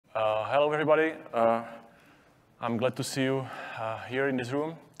Hello, everybody. I'm glad to see you here in this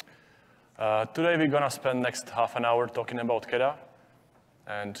room. Today, we're going to spend next half an hour talking about KEDA.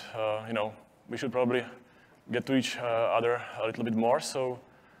 And, we should probably get to each other a little bit more. So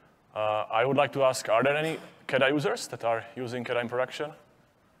I would like to ask, are there any KEDA users that are using KEDA in production?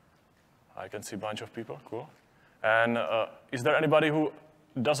 I can see a bunch of people. Cool. And is there anybody who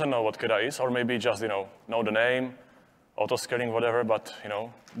doesn't know what KEDA is, or maybe just, know the name, autoscaling, whatever, but,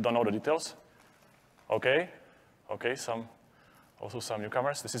 don't know the details? Okay. Okay, also some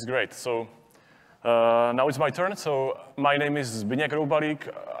newcomers. This is great. So now it's my turn. So my name is Zbynek Roubalik.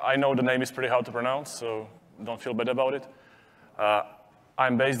 I know the name is pretty hard to pronounce, so don't feel bad about it.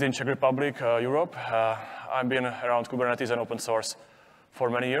 I'm based in Czech Republic, Europe. I've been around Kubernetes and open source for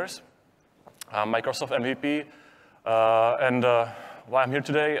many years. I'm Microsoft MVP. And why I'm here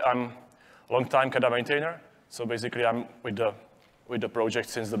today, I'm a long-time KEDA maintainer. So basically, I'm with the project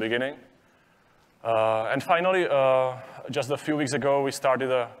since the beginning. And finally, just a few weeks ago, we started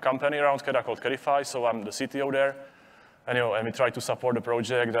a company around KEDA called Kedify. So I'm the CTO there. And we try to support the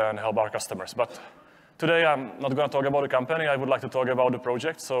project and help our customers. But today, I'm not going to talk about the company. I would like to talk about the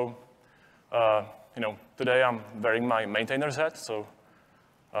project. So, today I'm wearing my maintainer's hat. So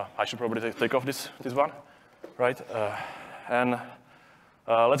I should probably take off this one, right?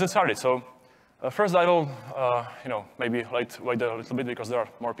 Let's get started. So first, I will, maybe wait a little bit because there are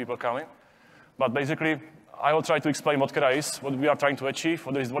more people coming. But basically, I will try to explain what KEDA is, what we are trying to achieve,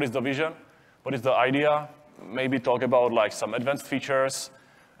 what is the vision, what is the idea, maybe talk about like some advanced features,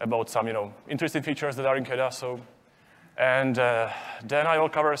 about some interesting features that are in KEDA. So, and then I will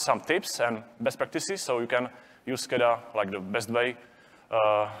cover some tips and best practices, so you can use KEDA like the best way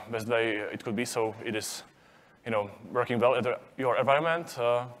it could be, so it is working well at your environment.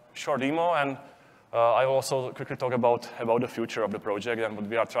 Short demo, and I will also quickly talk about the future of the project and what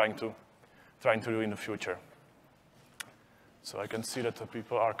we are trying to do in the future. So I can see that the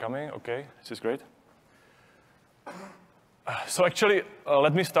people are coming. Okay, this is great. So actually,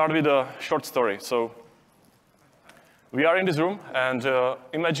 let me start with a short story. So we are in this room, and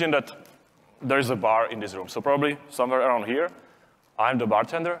imagine that there is a bar in this room. So probably somewhere around here, I'm the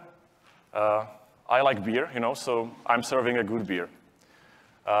bartender. I like beer, so I'm serving a good beer.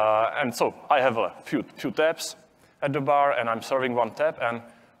 And so I have a few taps at the bar, and I'm serving one tap, and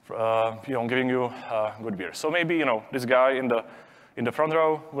giving you good beer. So maybe this guy in the front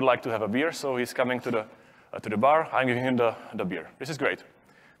row would like to have a beer, so he's coming to the bar. I'm giving him the beer. This is great.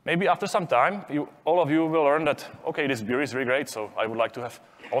 Maybe after some time, all of you will learn that okay, this beer is really great, so I would like to have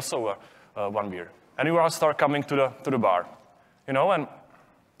also one beer. And you will start coming to the bar, and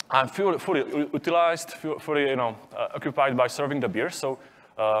I'm fully utilized, fully occupied by serving the beer. So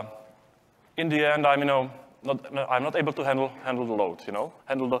in the end, I'm not able to handle the load,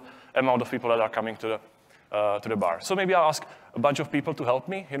 handle the amount of people that are coming to the bar. So maybe I'll ask a bunch of people to help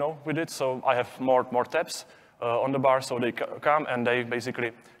me, with it. So I have more taps on the bar, so they come and they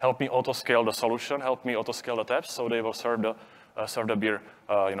basically help me autoscale the solution, help me autoscale the taps, so they will serve the beer,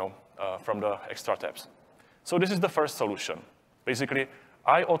 from the extra taps. So this is the first solution. Basically,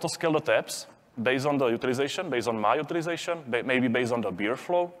 I autoscale the taps based on the utilization, based on my utilization, maybe based on the beer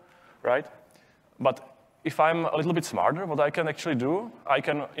flow, right? But if I'm a little bit smarter, what I can actually do, I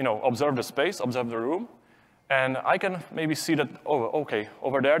can observe the space, observe the room, and I can maybe see that, oh, okay,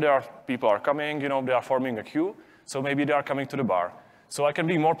 over there people are coming, they are forming a queue, so maybe they are coming to the bar. So I can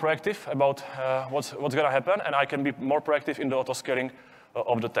be more proactive about what's going to happen, and I can be more proactive in the autoscaling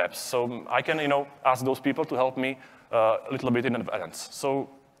of the taps. So I can ask those people to help me a little bit in advance. So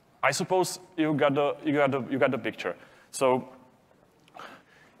I suppose you got the picture. So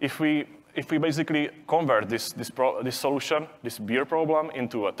if we basically convert this solution, this beer problem,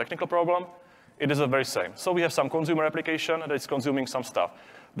 into a technical problem, it is the very same. So we have some consumer application that is consuming some stuff.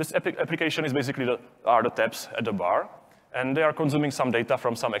 This application is basically the taps at the bar, and they are consuming some data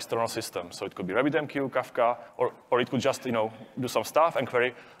from some external system. So it could be RabbitMQ, Kafka, or it could just do some stuff and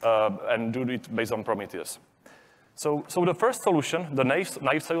query and do it based on Prometheus. So the first solution, the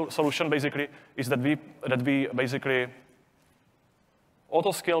naive solution, basically, is that we basically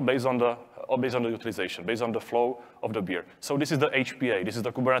autoscale based on the utilization, based on the flow of the beer. So this is the HPA. This is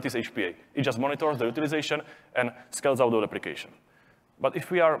the Kubernetes HPA. It just monitors the utilization and scales out the application. But if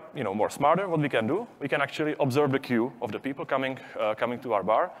we are more smarter, what we can do, we can actually observe the queue of the people coming to our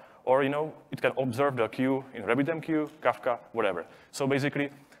bar, or it can observe the queue in RabbitMQ, Kafka, whatever. So basically,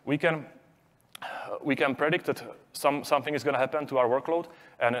 we can predict that something is going to happen to our workload,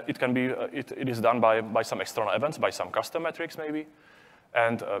 and it is done by some external events, by some custom metrics maybe.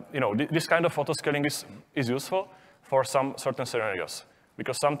 And this kind of autoscaling is useful for some certain scenarios.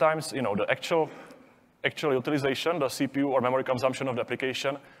 Because sometimes, you know, the actual utilization, the CPU or memory consumption of the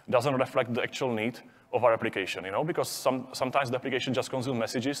application doesn't reflect the actual need of our application, you know, because sometimes the application just consumes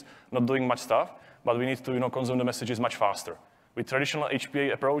messages, not doing much stuff, but we need to, you know, consume the messages much faster. With traditional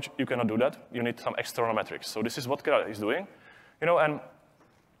HPA approach, you cannot do that. You need some external metrics. So this is what KEDA is doing, you know, and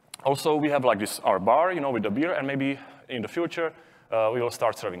also we have like this, our bar, you know, with the beer, and maybe in the future, we will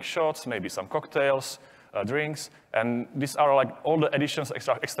start serving shots, maybe some cocktails, drinks, and these are like all the additions,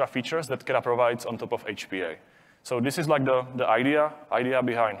 extra features that KEDA provides on top of HPA. So this is like the idea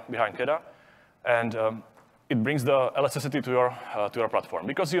behind KEDA, and it brings the elasticity to your platform.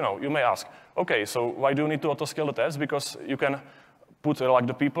 Because, you know, you may ask, okay, so why do you need to auto-scale the tabs? Because you can put like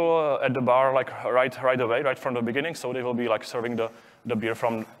the people at the bar like right away, right from the beginning, so they will be like serving the beer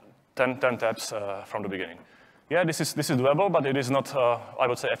from 10 tabs from the beginning. Yeah, this is doable, but it is not, I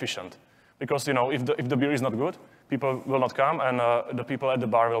would say, efficient. Because, you know, if the beer is not good, people will not come, and the people at the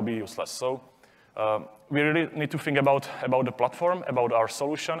bar will be useless. So we really need to think about the platform, about our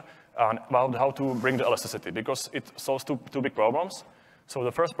solution, and about how to bring the elasticity, because it solves two big problems. So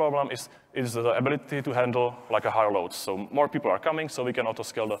the first problem is the ability to handle like a higher load. So more people are coming, so we can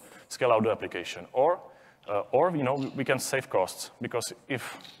auto-scale out the application. Or you know, we can save costs, because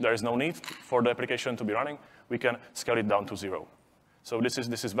if there is no need for the application to be running, we can scale it down to 0. So this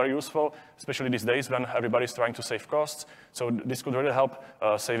is very useful, especially these days when everybody's trying to save costs. So this could really help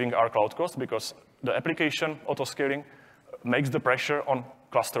saving our cloud costs, because the application auto-scaling makes the pressure on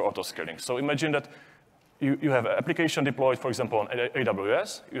cluster auto-scaling. So imagine that you have an application deployed, for example, on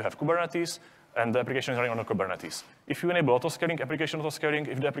AWS, you have Kubernetes, and the application is running on Kubernetes. If you enable auto-scaling, application auto-scaling,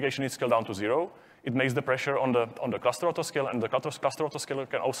 if the application is scaled down to 0, it makes the pressure on the cluster auto-scale, and the cluster auto-scaler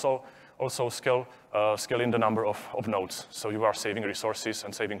can also scale in the number of nodes. So you are saving resources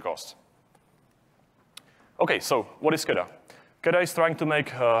and saving costs. Okay, so what is KEDA? KEDA is trying to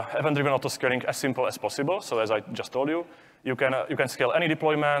make event-driven auto-scaling as simple as possible. So as I just told you, you can scale any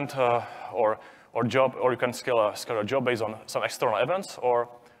deployment or job, or you can scale a job based on some external events or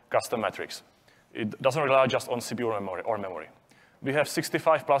custom metrics. It doesn't rely just on CPU or memory. We have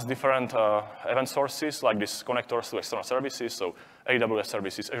 65 plus different event sources, like these connectors to external services, so AWS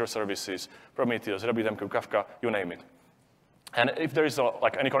services, Azure services, Prometheus, RabbitMQ, Kafka, you name it. And if there is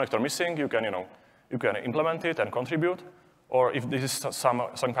like any connector missing, you can implement it and contribute. Or if this is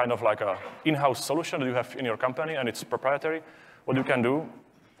some kind of like a in-house solution that you have in your company and it's proprietary, what you can do,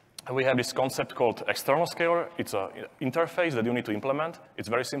 we have this concept called external scaler. It's an interface that you need to implement. It's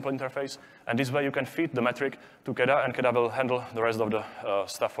a very simple interface. And this way you can feed the metric to KEDA, and KEDA will handle the rest of the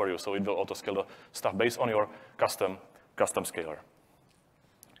stuff for you. So it will auto-scale the stuff based on your custom scaler.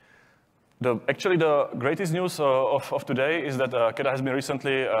 Actually, the greatest news of today is that KEDA has been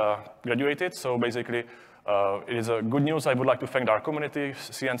recently graduated. So basically, it is a good news. I would like to thank our community,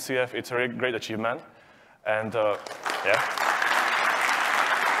 CNCF. It's a really great achievement. And yeah.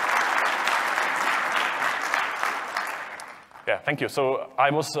 Yeah, thank you. So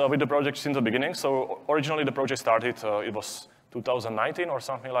I was with the project since the beginning. So originally the project started, it was 2019 or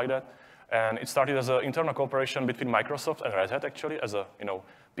something like that. And it started as an internal cooperation between Microsoft and Red Hat, actually, as a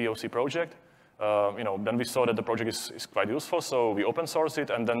POC project. Then we saw that the project is quite useful, so we open sourced it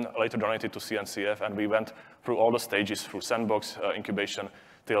and then later donated to CNCF, and we went through all the stages, through sandbox, incubation,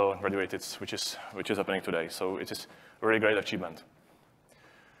 till graduated, which is happening today. So it is a really great achievement.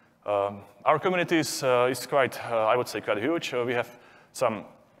 Our community is quite, I would say, quite huge. We have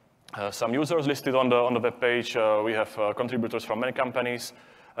some users listed on the web page. We have contributors from many companies.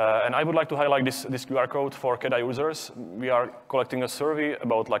 And I would like to highlight this QR code for KEDA users. We are collecting a survey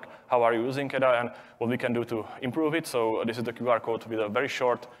about like how are you using KEDA and what we can do to improve it. So this is the QR code with a very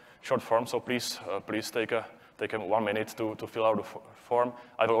short form. So please take 1 minute to fill out the form.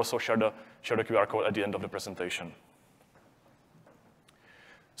 I will also share the QR code at the end of the presentation.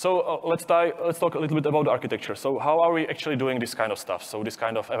 So let's talk a little bit about the architecture. So how are we actually doing this kind of stuff? So this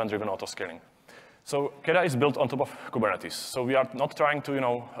kind of event-driven auto-scaling. So KEDA is built on top of Kubernetes. So we are not trying to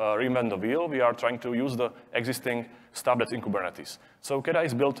reinvent the wheel. We are trying to use the existing stuff that's in Kubernetes. So KEDA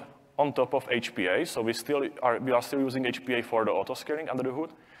is built on top of HPA. So we are still using HPA for the auto-scaling under the hood.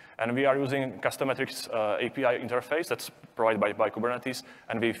 And we are using custom metrics API interface that's provided by Kubernetes.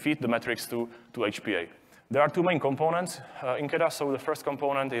 And we feed the metrics to HPA. There are two main components in KEDA. So the first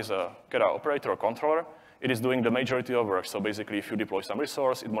component is a KEDA operator or controller. It is doing the majority of work. So basically, if you deploy some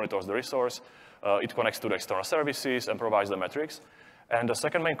resource, it monitors the resource. It connects to the external services and provides the metrics. And the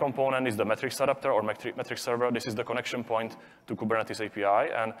second main component is the metrics adapter or metrics server. This is the connection point to Kubernetes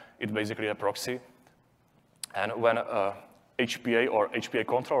API, and it's basically a proxy. And when HPA or HPA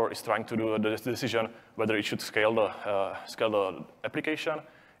controller is trying to do the decision whether it should scale the application,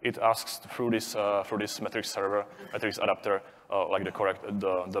 it asks through this metrics server, metrics adapter, like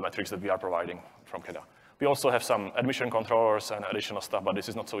the metrics that we are providing from KEDA. We also have some admission controllers and additional stuff, but this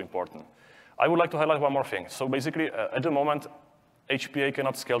is not so important. I would like to highlight one more thing. So basically, at the moment, HPA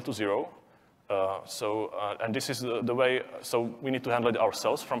cannot scale to 0. And this is the way, so we need to handle it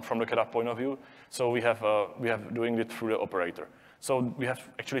ourselves from the KEDA point of view. So we have doing it through the operator. So we have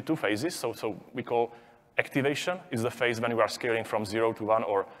actually 2 phases. So we call activation is the phase when we are scaling from 0 to 1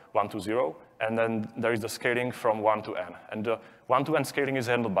 or 1 to 0. And then there is the scaling from 1 to n. And the 1 to n scaling is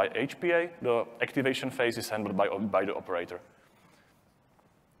handled by HPA. The activation phase is handled by the operator.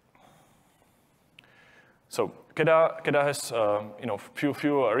 So KEDA has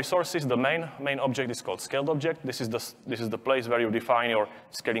few resources. The main object is called scaled object. This is the place where you define your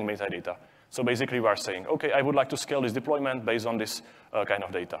scaling metadata. So basically, we are saying, okay, I would like to scale this deployment based on this kind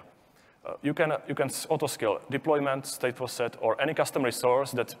of data. You can auto-scale deployment, stateful set, or any custom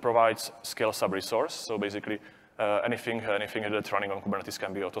resource that provides scale sub-resource. So basically, anything that's running on Kubernetes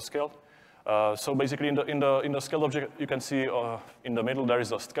can be auto-scaled. So basically, in the scaled object, you can see in the middle there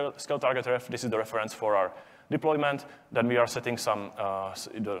is a scale target ref. This is the reference for our deployment. Then we are setting some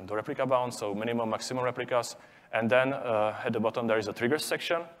the replica bounds, so minimum, maximum replicas. And then at the bottom there is a triggers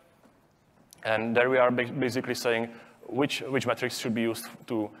section. And there we are basically saying which metrics should be used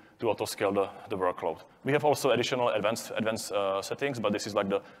to auto-scale the workload. We have also additional advanced settings, but this is like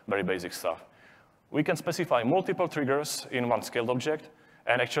the very basic stuff. We can specify multiple triggers in one scaled object.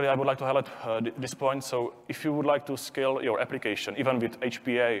 And actually, I would like to highlight this point. So if you would like to scale your application, even with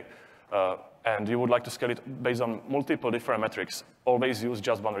HPA, and you would like to scale it based on multiple different metrics, always use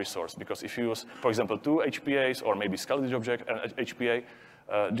just one resource. Because if you use, for example, 2 HPAs or maybe scaled object and HPA,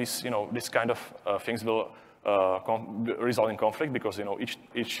 this kind of things will result in conflict because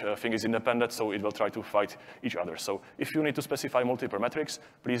each thing is independent, so it will try to fight each other. So if you need to specify multiple metrics,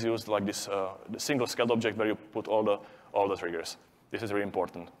 please use like this the single scaled object where you put all the triggers. This is very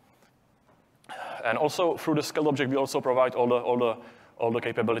important. And also through the scaled object, we also provide all the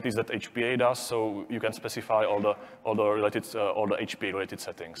capabilities that HPA does. So you can specify all the HPA related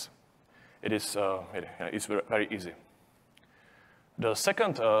settings. It's very easy. The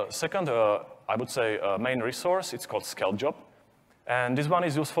second I would say main resource, it's called scaled job, and this one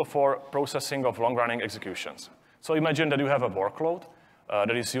is useful for processing of long-running executions. So imagine that you have a workload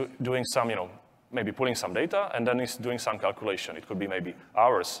that is doing some maybe pulling some data, and then it's doing some calculation. It could be maybe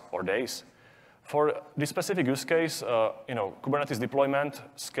hours or days. For this specific use case, Kubernetes deployment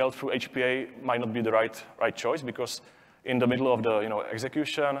scaled through HPA might not be the right choice because in the middle of the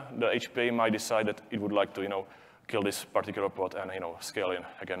execution, the HPA might decide that it would like to kill this particular pod and scale in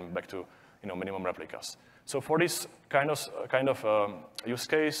again back to minimum replicas. So for this kind of use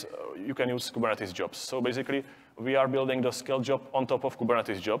case, you can use Kubernetes jobs. So basically, we are building the scale job on top of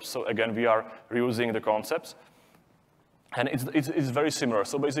Kubernetes jobs. So again, we are reusing the concepts. And it's very similar.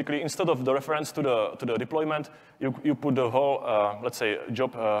 So basically, instead of the reference to the deployment, you put the whole, let's say,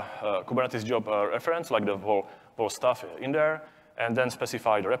 Kubernetes job reference, like the whole stuff in there, and then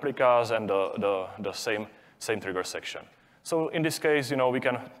specify the replicas and the same trigger section. So in this case, we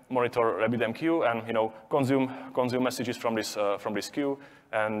can monitor RabbitMQ and consume messages from this queue,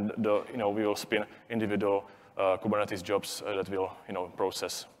 and we will spin individual Kubernetes jobs that will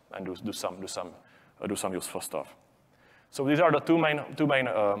process and do some useful stuff. So these are the two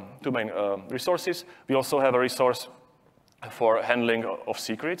main resources. We also have a resource for handling of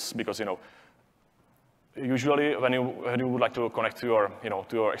secrets because usually when you would like to connect to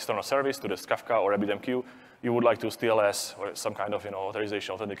your external service, to this Kafka or RabbitMQ, you would like to use TLS or some kind of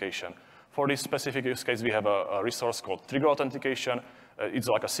authorization authentication. For this specific use case, we have a resource called trigger authentication. It's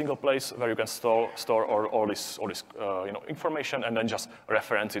like a single place where you can store all this information and then just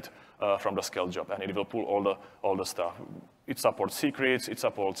reference it from the scale job, and it will pull all the stuff. It supports secrets, it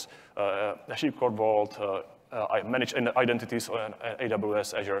supports sheep code vault, manage identities on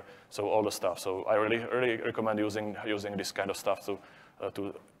AWS, Azure, so all the stuff. So I really recommend using this kind of stuff to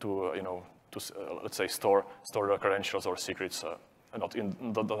let's say store the credentials or secrets, not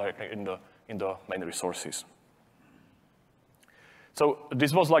in the main resources. So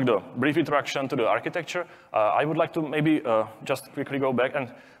this was like the brief introduction to the architecture. I would like to maybe just quickly go back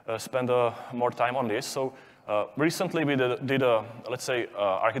and spend more time on this. So recently we did a, let's say,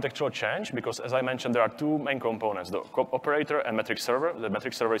 architectural change because, as I mentioned, there are two main components, the operator and metrics server. The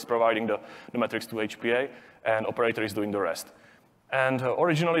metrics server is providing the metrics to HPA, and operator is doing the rest. And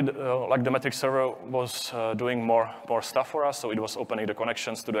originally, like the metrics server was doing more stuff for us, so it was opening the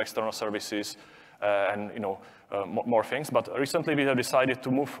connections to the external services, and more things. But recently we have decided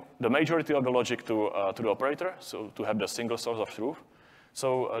to move the majority of the logic to the operator, so to have the single source of truth.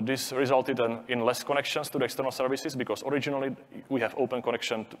 So this resulted in less connections to the external services, because originally we have open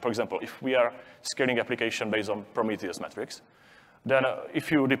connection. For example, if we are scaling application based on Prometheus metrics, then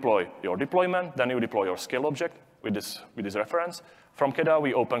if you deploy your deployment, then you deploy your scale object with this reference. From KEDA,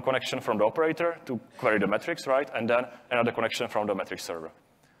 we open connection from the operator to query the metrics, right? And then another connection from the metrics server.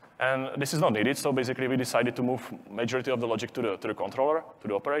 And this is not needed, so basically we decided to move majority of the logic to the controller, to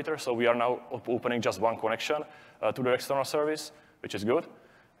the operator. So we are now opening just one connection to the external service, which is good.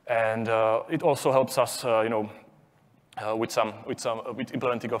 And it also helps us, with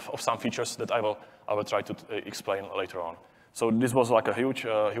implementing of some features that I will try to explain later on. So this was like a huge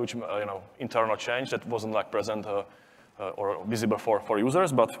internal change that wasn't like present or visible for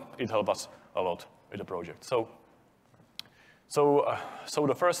users, but it helped us a lot with the project. So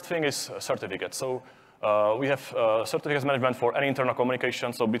the first thing is certificates. So we have certificates management for any internal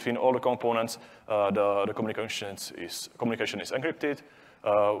communication. So between all the components, the communication is encrypted.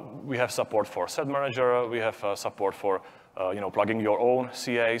 We have support for set manager. We have support for plugging your own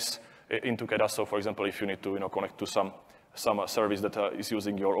CAs into KEDA. So for example, if you need to connect to some service that is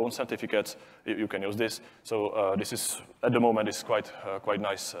using your own certificates, you can use this. So this is at the moment is quite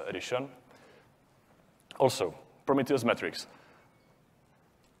nice addition. Also, Prometheus metrics.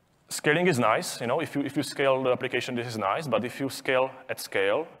 Scaling is nice, if you scale the application, this is nice, but if you scale at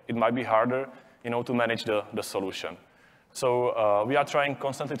scale, it might be harder, to manage the solution. So we are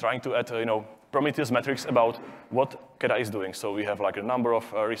constantly trying to add, Prometheus metrics about what KEDA is doing. So we have like a number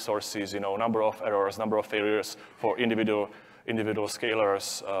of resources, number of errors, number of failures for individual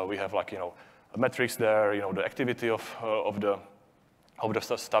scalars. We have like, metrics there, the activity of the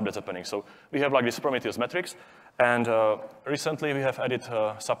stuff that's happening. So we have like this Prometheus metrics. And recently we have added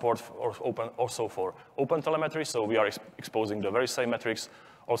support also for OpenTelemetry. So we are exposing the very same metrics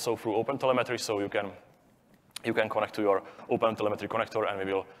also through OpenTelemetry. So you can connect to your OpenTelemetry connector, and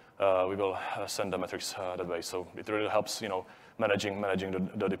we will send the metrics that way. So it really helps, managing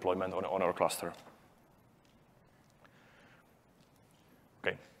the deployment on our cluster.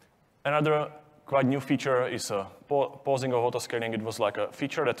 Okay. Another quite new feature is pausing of autoscaling. It was like a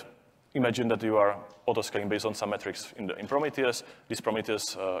feature that imagine that you are autoscaling based on some metrics in Prometheus. This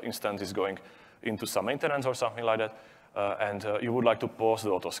Prometheus instance is going into some maintenance or something like that, and you would like to pause the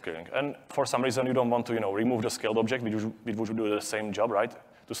autoscaling. And for some reason, you don't want to remove the scaled object, which would do the same job, right?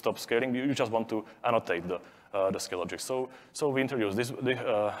 To stop scaling, you just want to annotate the scale object. So we introduced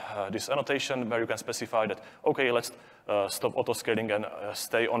this annotation where you can specify that, okay, let's stop autoscaling and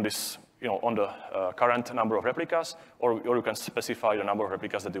stay on this, on the current number of replicas, or you can specify the number of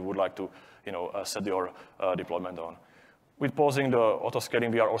replicas that you would like to, set your deployment on. With pausing the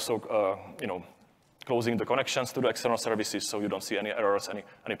autoscaling, we are also, closing the connections to the external services, so you don't see any errors,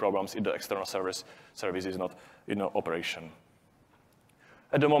 any problems if the external service is not in operation.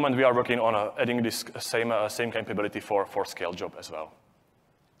 At the moment, we are working on adding this same capability for scale job as well.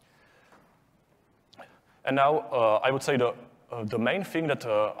 And now, I would say the main thing that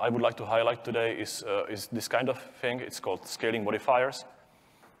I would like to highlight today is this kind of thing. It's called scaling modifiers.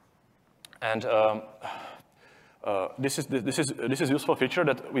 And this is a useful feature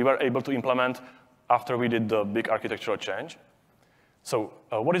that we were able to implement after we did the big architectural change. So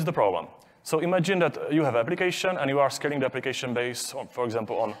what is the problem? So imagine that you have an application and you are scaling the application based on, for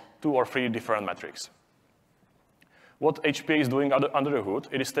example, on 2 or 3 different metrics. What HPA is doing under the hood,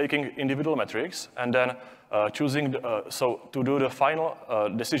 it is taking individual metrics and then choosing, so to do the final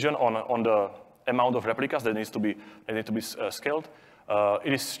decision on the amount of replicas that need to be scaled,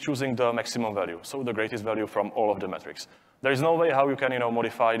 it is choosing the maximum value, so the greatest value from all of the metrics. There is no way how you can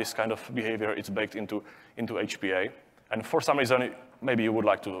modify this kind of behavior. It's baked into HPA. And for some reason, maybe you would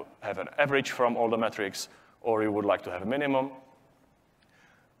like to have an average from all the metrics, or you would like to have a minimum.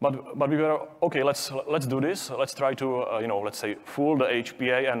 But we were, okay, let's do this. Let's try to, let's say, fool the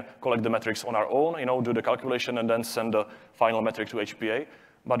HPA and collect the metrics on our own, do the calculation and then send the final metric to HPA.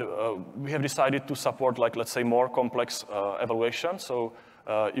 But we have decided to support, like, let's say, more complex evaluation. So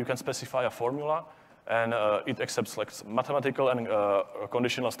you can specify a formula, and it accepts like mathematical and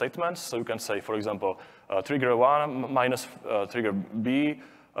conditional statements. So you can say, for example, trigger 1 minus trigger B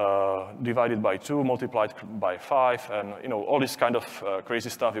divided by 2 multiplied by 5, and all this kind of crazy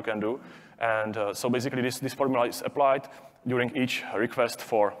stuff you can do. And so basically, this formula is applied during each request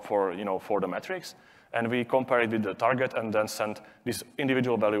for the metrics, and we compare it with the target and then send this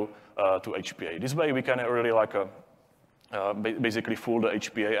individual value to HPA. This way, we can really like basically fool the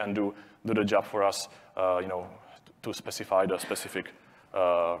HPA and do the job for us, to specify the specific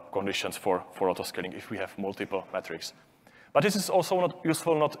conditions for autoscaling if we have multiple metrics. But this is also not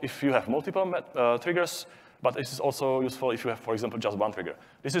useful not if you have multiple triggers, but this is also useful if you have, for example, just one trigger.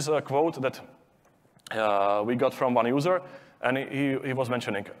 This is a quote that we got from one user, and he was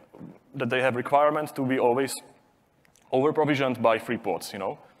mentioning that they have requirement to be always over-provisioned by 3 pods,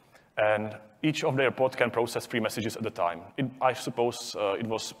 and each of their pods can process 3 messages at a time. I suppose it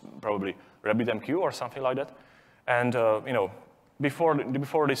was probably RabbitMQ or something like that. And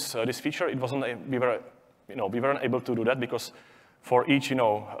before this feature, it wasn't we weren't able to do that because for each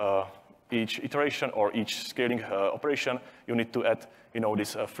each iteration or each scaling operation, you need to add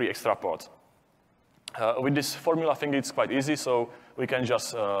these 3 extra pods. With this formula, I think it's quite easy, so we can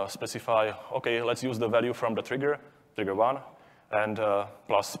just specify, okay, let's use the value from the trigger 1, and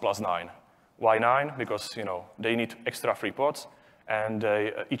plus 9. Why 9? Because they need extra 3 pods, and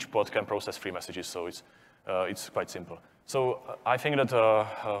each pod can process 3 messages, so it's quite simple. So I think that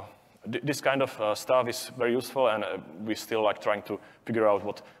this kind of stuff is very useful, and we're still trying to figure out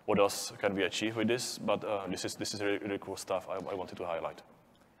what else can we achieve with this. But this is really, really cool stuff I wanted to highlight.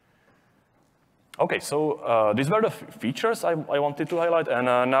 Okay, so these were the features I wanted to highlight, and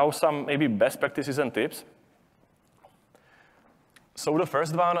now some maybe best practices and tips. So the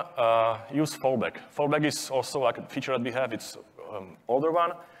first one, use fallback. Fallback is also a feature that we have. It's older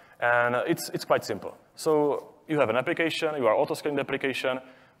one, and it's quite simple. So you have an application, you are autoscaling the application,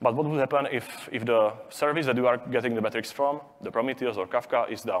 but what would happen if the service that you are getting the metrics from, the Prometheus or Kafka,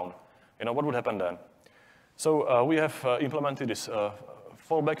 is down? What would happen then? So we have implemented this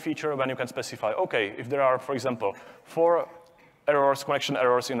fallback feature when you can specify, okay, if there are, for example, 4 errors, connection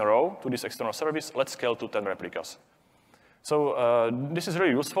errors in a row to this external service, let's scale to 10 replicas. So this is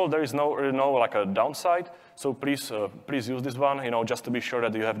really useful. There is no a downside. So please use this one, just to be sure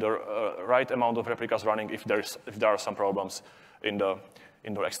that you have the right amount of replicas running if there are some problems in the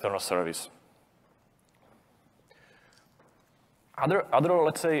external service. Other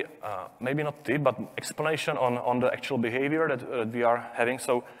let's say, maybe not tip, but explanation on the actual behavior that we are having.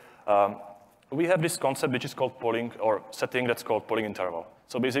 So we have this concept which is called polling, or setting that's called polling interval.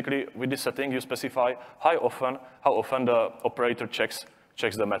 So basically, with this setting, you specify how often the operator checks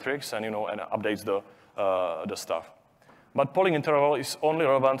the metrics and and updates the stuff. But polling interval is only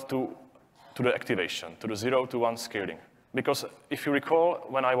relevant to the activation, to the 0 to 1 scaling. Because if you recall,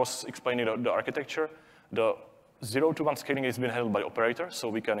 when I was explaining the architecture, the 0 to 1 scaling has been handled by operator, so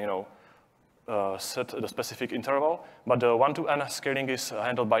we can set the specific interval. But the 1 to n scaling is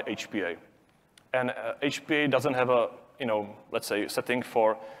handled by HPA. And HPA doesn't have a, let's say, setting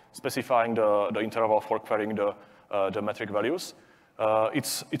for specifying the interval for querying the metric values.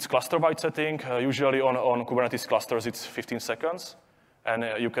 It's cluster-wide setting. Usually on Kubernetes clusters, it's 15 seconds. And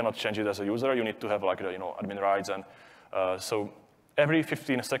you cannot change it as a user. You need to have admin rights. And so every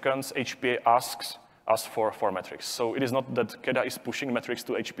 15 seconds, HPA asks for metrics. So it is not that KEDA is pushing metrics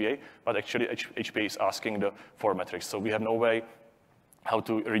to HPA, but actually HPA is asking for metrics. So we have no way how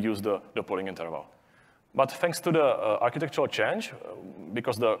to reduce the polling interval. But thanks to the architectural change,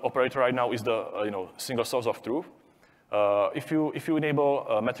 because the operator right now is the single source of truth, if you enable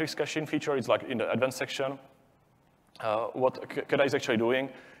a metrics caching feature, it's like in the advanced section. What KEDA is actually doing,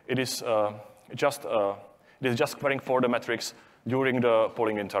 it is just querying for the metrics during the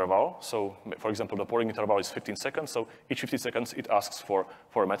polling interval. So, for example, the polling interval is 15 seconds. So each 15 seconds, it asks for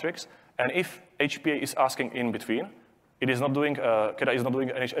metrics. And if HPA is asking in between, it is not doing, KEDA is not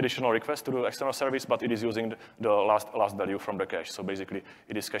doing any additional request to the external service, but it is using the last value from the cache. So basically,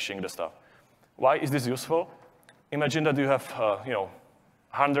 it is caching the stuff. Why is this useful? Imagine that you have,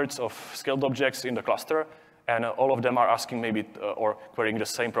 hundreds of scaled objects in the cluster, and all of them are asking maybe or querying the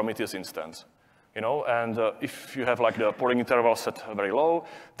same Prometheus instance. And if you have the polling interval set very low,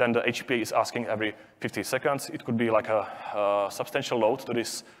 then the HPA is asking every 50 seconds. It could be like a substantial load to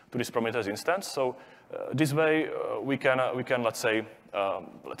this Prometheus instance. So this way we can let's say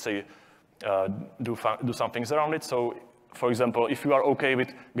do some things around it. So for example, if you are okay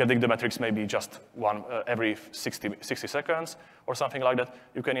with getting the metrics maybe just one every 60 seconds or something like that,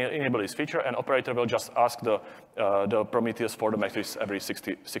 you can enable this feature, and operator will just ask the Prometheus for the metrics every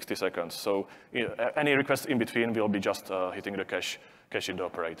 60 seconds. So any request in between will be just hitting the cache in the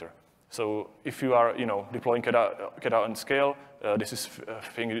operator. So if you are deploying KEDA on scale, this is a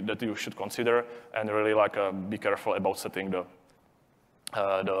thing that you should consider, and really be careful about setting the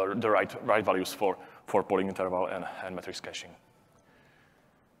right values for polling interval and metrics caching.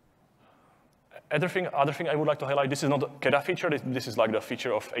 Other thing I would like to highlight, this is not a KEDA feature, this is like the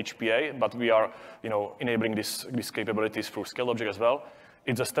feature of HPA, but we are enabling these capabilities through scale object as well.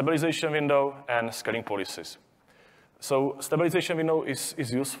 It's a stabilization window and scaling policies. So stabilization window is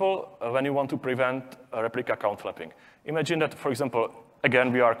useful when you want to prevent replica count flapping. Imagine that, for example,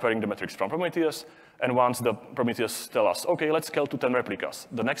 again, we are querying the metrics from Prometheus, and once the Prometheus tell us, okay, let's scale to 10 replicas.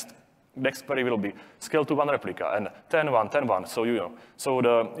 The next query will be scale to 1 replica, and 10, 1, 10, 1. So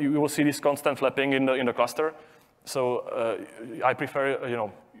you will see this constant flapping in the cluster. So I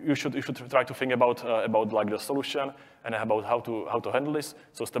prefer, you should try to think about like the solution and about how to handle this.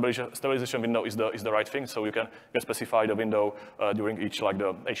 So stabilization window is the right thing. So you can specify the window during each, like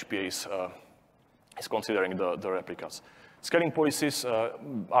the HPA is considering the replicas. Scaling policies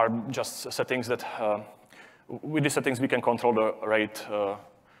are just settings that, with these settings we can control the rate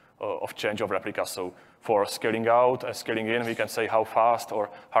of change of replicas. So for scaling out and scaling in, we can say how fast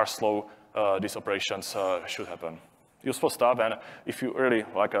or how slow these operations should happen. Useful stuff, and if you really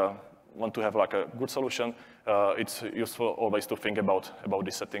want to have like a good solution, it's useful always to think about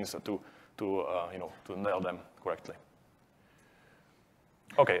these settings to nail them correctly.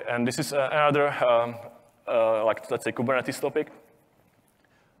 Okay, and this is another let's say Kubernetes topic.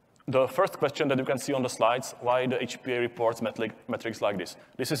 The first question that you can see on the slides: why the HPA reports metrics like this?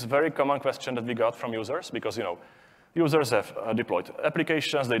 This is a very common question that we got from users because users have deployed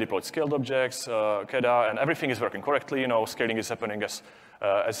applications, they deployed scaled objects, KEDA, and everything is working correctly. Scaling is happening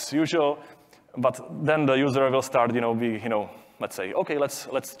as usual. But then the user will start, let's say, okay,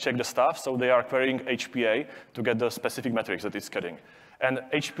 let's check the stuff. So they are querying HPA to get the specific metrics that it's getting. And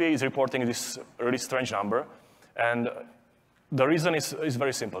HPA is reporting this really strange number. And the reason is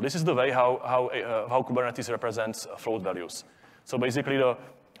very simple. This is the way how Kubernetes represents float values. So basically,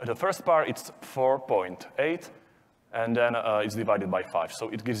 the first part, it's 4.8. And then it's divided by 5. So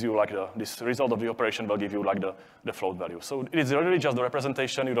it gives you like this result of the operation will give you like the float value. So it is really just the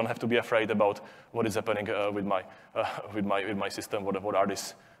representation. You don't have to be afraid about what is happening with my system. What are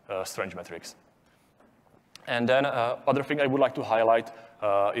these strange metrics? And then other thing I would like to highlight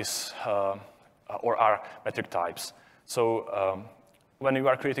are metric types. So when you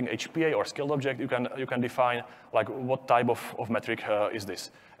are creating HPA or scaled object, you can define like what type of metric is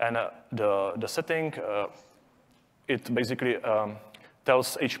this. And the setting. It basically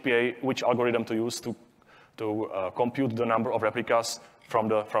tells HPA which algorithm to use to compute the number of replicas from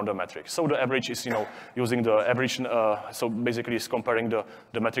the metric. So the average is using the average. So basically, it's comparing the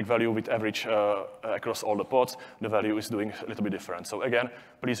metric value with average across all the pods. The value is doing a little bit different. So again,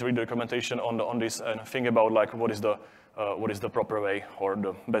 please read the documentation on this and think about like what is the proper way or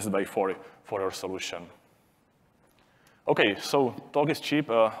the best way for your solution. Okay, so talk is cheap.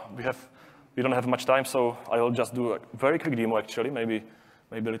 We don't have much time, so I will just do a very quick demo, actually, maybe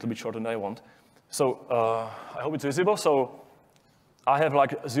a little bit shorter than I want. So I hope it's visible. So I have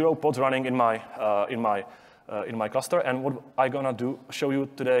like 0 pods running in my cluster, and what I'm gonna show you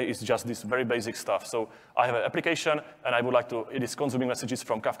today is just this very basic stuff. So I have an application, and it is consuming messages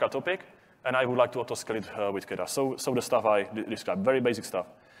from Kafka topic, and I would like to autoscale it with KEDA. So the stuff I described, very basic stuff.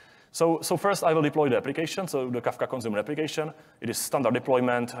 So first I will deploy the application, so the Kafka consumer application. It is standard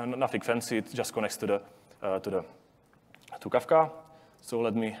deployment, and nothing fancy. It just connects to Kafka. So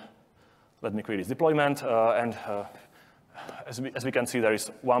let me create this deployment, and as we can see, there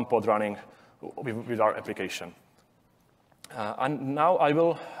is 1 pod running with our application. And now I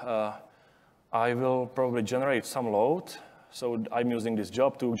will probably generate some load. So I'm using this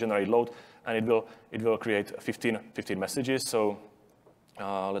job to generate load, and it will create 15 messages. So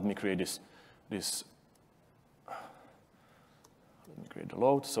let me create this. Let me create the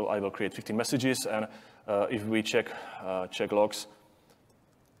load. So I will create 15 messages, and if we check logs,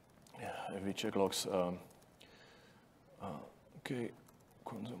 okay,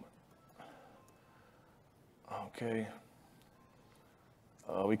 consumer. Okay,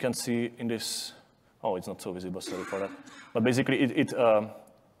 we can see in this. Oh, it's not so visible. Sorry for that. But basically,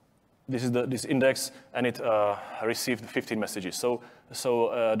 this is this index, and it received 15 messages. So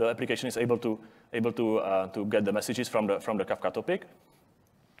the application is able to get the messages from the Kafka topic.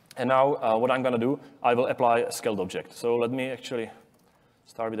 And now what I'm going to do, I will apply a scaled object. So let me actually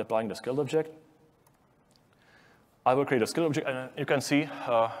start with applying the scaled object. I will create a scaled object, and you can see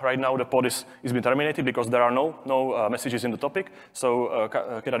right now the pod is being terminated because there are no messages in the topic. So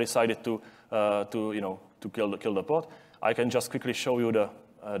KEDA decided to kill the pod. I can just quickly show you the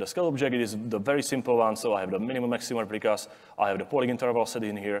scale object. It is the very simple one. So I have the minimum maximum replicas. I have the polling interval set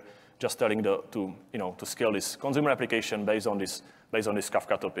in here, just telling to scale this consumer application based on this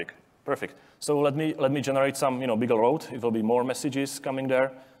Kafka topic. Perfect. So let me generate some bigger load. It will be more messages coming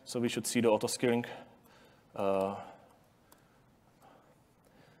there. So we should see the autoscaling.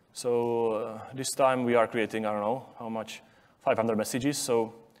 This time we are creating, I don't know how much, 500 messages.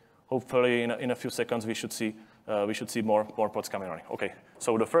 So hopefully in a few seconds we should see we should see more pods coming running. Okay,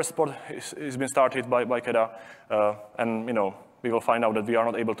 so the first pod has been started by KEDA, and we will find out that we are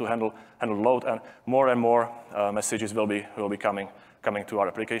not able to handle load, and more messages will be coming to our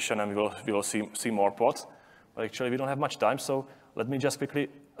application, and we will see more pods. But actually, we don't have much time, so let me just quickly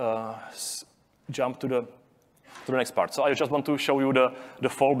jump to the next part. So I just want to show you the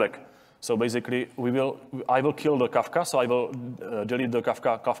fallback. So basically, I will kill the Kafka, so I will delete the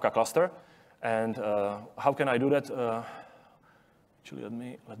Kafka cluster. And how can I do that?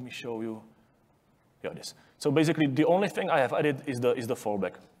 Actually, let me show you. Yeah, this. So basically, the only thing I have added is the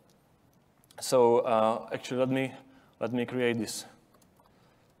fallback. So actually, let me create this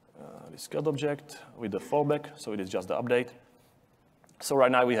scaled object with the fallback. So it is just the update. So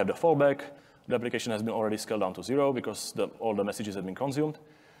right now we have the fallback. The application has been already scaled down to 0 because all the messages have been consumed.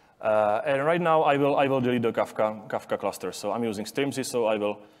 And right now I will delete the Kafka cluster. So I'm using streamsys, so I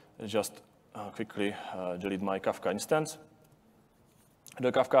will just quickly delete my Kafka instance.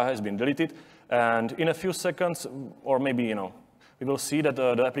 The Kafka has been deleted, and in a few seconds, or maybe we will see that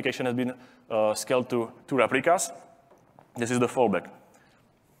the application has been scaled to 2 replicas. This is the fallback.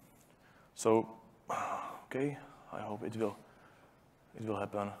 So, okay, I hope it will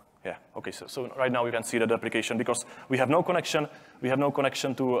happen. Yeah. Okay. So right now you can see that the application, because we have no connection to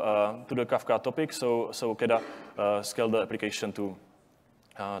the Kafka topic. So KEDA scaled the application to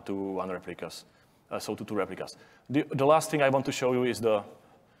 1 replicas. So to 2 replicas. The last thing I want to show you is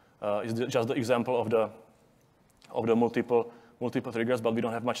just the example of the multiple triggers, but we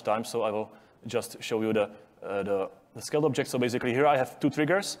don't have much time, so I will just show you the scaled object. So basically here I have 2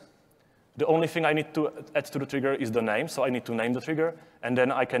 triggers. The only thing I need to add to the trigger is the name, so I need to name the trigger, and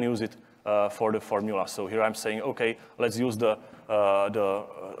then I can use it for the formula. So here I'm saying, okay, let's use the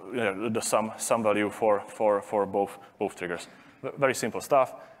sum value for both triggers. Very simple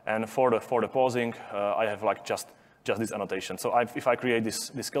stuff. And for the pausing, I have like just this annotation. So if I create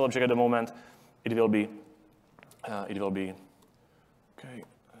this scale object at the moment, it will be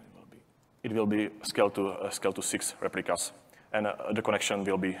scaled to 6 replicas. And the connection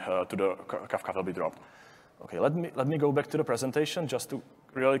will be to the Kafka will be dropped. Okay, let me go back to the presentation just to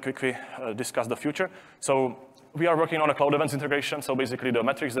really quickly discuss the future. So we are working on a cloud events integration. So basically the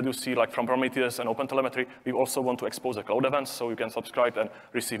metrics that you see like from Prometheus and OpenTelemetry, we also want to expose the cloud events so you can subscribe and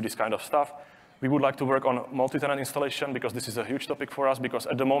receive this kind of stuff. We would like to work on multi-tenant installation because this is a huge topic for us, because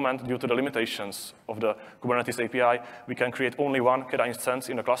at the moment, due to the limitations of the Kubernetes API, we can create only 1 KEDA instance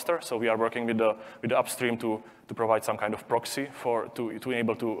in a cluster. So we are working with the upstream to provide some kind of proxy to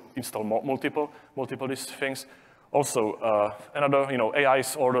enable to install multiple these things. Also, another, AI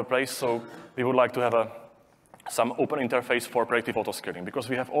is all over the place, so we would like to have some open interface for predictive autoscaling, because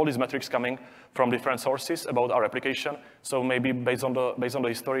we have all these metrics coming from different sources about our application. So maybe based on the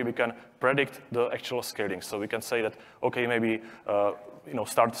history, we can predict the actual scaling. So we can say that, okay, maybe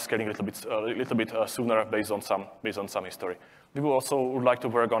start scaling a little bit sooner based on some history. We will also would like to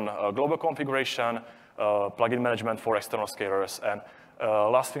work on global configuration, plugin management for external scalers, and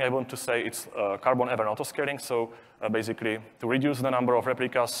last thing I want to say is carbon event autoscaling. So basically, to reduce the number of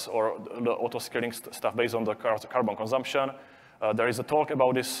replicas or the autoscaling stuff based on the carbon consumption. There is a talk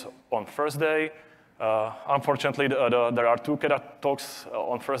about this on Thursday. Unfortunately, there are 2 KEDA talks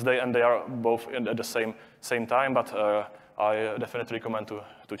on Thursday, and they are both at the same time. But I definitely recommend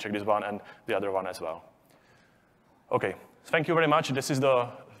to check this one and the other one as well. Okay, thank you very much. This is the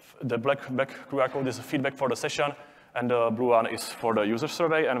black QR code is feedback for the session. And the blue one is for the user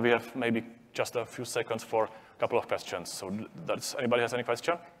survey, and we have maybe just a few seconds for a couple of questions. So anybody has any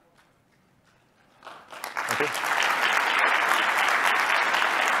question? Okay.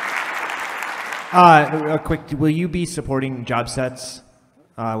 Quick, will you be supporting job sets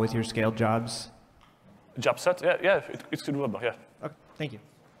with your scaled jobs? Job set? Yeah, it's doable, yeah. Okay, thank you.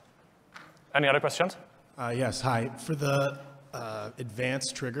 Any other questions? Yes, hi. For the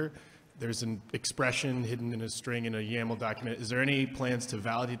advanced trigger, there's an expression hidden in a string in a YAML document. Is there any plans to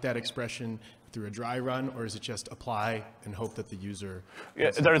validate that expression through a dry run, or is it just apply and hope that the user?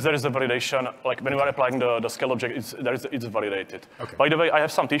 Yeah, there is a validation. Like when you are applying the scale object, it's validated. Okay. By the way, I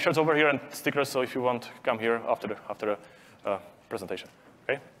have some T-shirts over here and stickers, so if you want, come here after the presentation.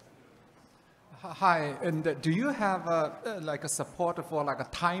 Okay. Hi, and do you have like a support for like a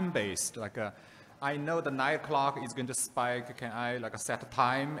time-based, like a? I know the 9 o'clock is going to spike. Can I like set a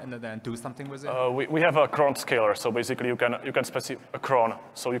time and then do something with it? We have a cron scaler, so basically you can specify a cron.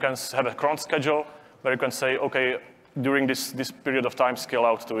 So you can have a cron schedule where you can say, okay, during this period of time, scale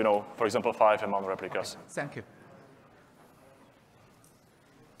out to for example 5 amount replicas. Okay. Thank you.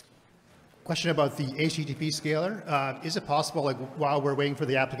 Question about the HTTP scaler. Is it possible, like while we're waiting for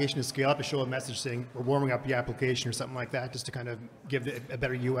the application to scale up, to show a message saying we're warming up the application or something like that, just to kind of give it a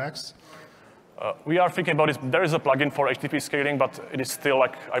better UX? We are thinking about it. There is a plugin for HTTP scaling, but it is still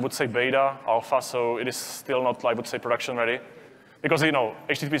like, I would say, beta, alpha, so it is still not, I would say, production ready. Because, you know,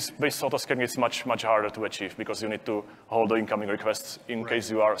 HTTP-based autoscaling is much, much harder to achieve because you need to hold the incoming requests in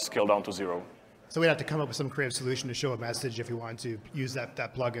case you are scaled down to 0. So we'd have to come up with some creative solution to show a message if we want to use that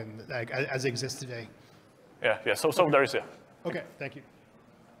plugin like, as it exists today. Yeah. So there is, yeah. Okay, thank you.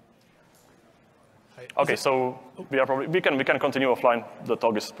 Okay, so we can continue offline. The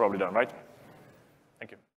talk is probably done, right? Thank you.